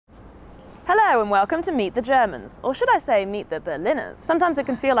Hello and welcome to Meet the Germans, or should I say Meet the Berliners. Sometimes it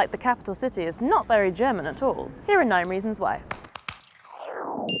can feel like the capital city is not very German at all. Here are 9 reasons why.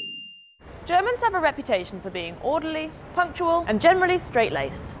 Germans have a reputation for being orderly, punctual and generally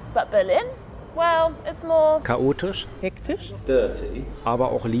straight-laced. But Berlin? Well, it's more chaotisch, hektisch, dirty,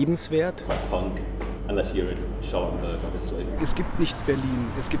 aber auch liebenswert. punk, unless you're in Charlottenburg, obviously. Es gibt nicht Berlin,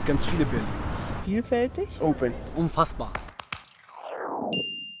 es gibt ganz viele Berlins. vielfältig, Open. Unfassbar.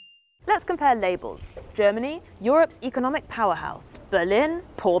 Let's compare labels. Germany, Europe's economic powerhouse. Berlin,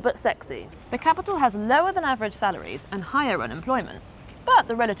 poor but sexy. The capital has lower than average salaries and higher unemployment. But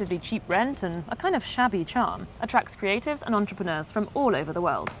the relatively cheap rent and a kind of shabby charm attracts creatives and entrepreneurs from all over the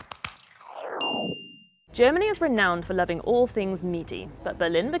world. Germany is renowned for loving all things meaty, but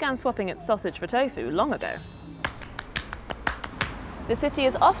Berlin began swapping its sausage for tofu long ago. The city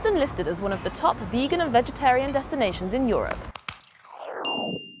is often listed as one of the top vegan and vegetarian destinations in Europe.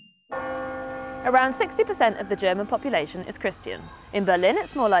 Around 60% of the German population is Christian. In Berlin,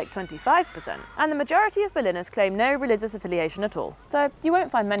 it's more like 25%, and the majority of Berliners claim no religious affiliation at all. So you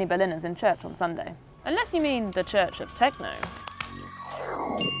won't find many Berliners in church on Sunday. Unless you mean the Church of Techno.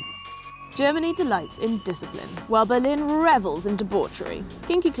 Germany delights in discipline, while Berlin revels in debauchery.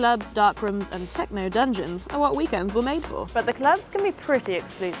 Kinky clubs, dark rooms and techno dungeons are what weekends were made for. But the clubs can be pretty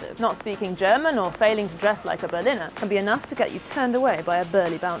exclusive. Not speaking German or failing to dress like a Berliner can be enough to get you turned away by a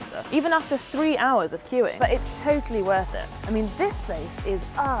burly bouncer, even after 3 hours of queuing. But it's totally worth it. I mean, this place is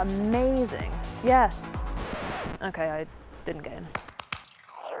amazing. Yeah. Okay, I didn't get in.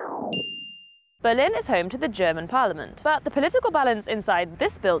 Berlin is home to the German parliament, but the political balance inside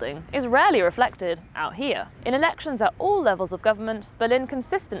this building is rarely reflected out here. In elections at all levels of government, Berlin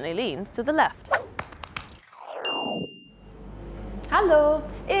consistently leans to the left. Hallo,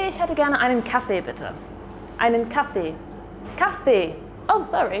 ich hätte gerne einen Kaffee, bitte. Einen Kaffee. Kaffee! Oh,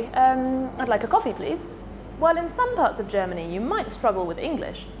 sorry, I'd like a coffee, please. While in some parts of Germany you might struggle with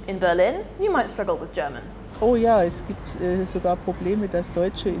English, in Berlin you might struggle with German. Oh ja, es gibt sogar Probleme, dass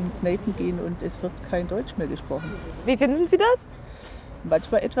Deutsche in Kneipen gehen und es wird kein Deutsch mehr gesprochen. Wie finden Sie das?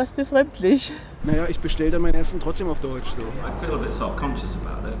 Manchmal etwas befremdlich. Naja, ich bestelle dann mein Essen trotzdem auf Deutsch. So. I feel a bit self-conscious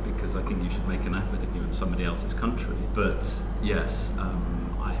about it because I think you should make an effort if you're in somebody else's country. But yes,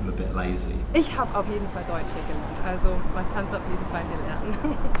 I am a bit lazy. Ich habe auf jeden Fall Deutsch hier gelernt, also man kann es auf jeden Fall hier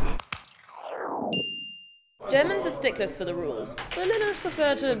lernen. Germans are sticklers for the rules. Berliners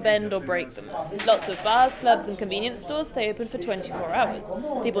prefer to bend or break them. Lots of bars, clubs and convenience stores stay open for 24 hours.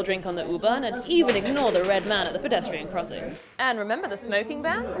 People drink on the U-Bahn and even ignore the red man at the pedestrian crossing. And remember the smoking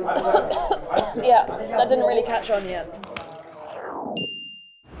ban? Yeah, that didn't really catch on yet.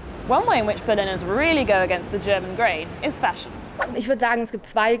 One way in which Berliners really go against the German grain is fashion. Ich würde sagen, es gibt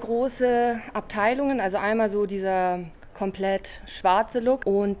 2 große Abteilungen. Also einmal so dieser komplett schwarze Look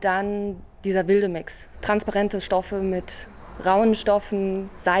und dann dieser wilde Mix. Transparente Stoffe mit rauen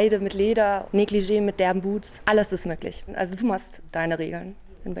Stoffen, Seide mit Leder, Negligé mit derben Boots. Alles ist möglich. Also du machst deine Regeln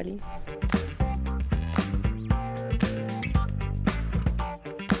in Berlin.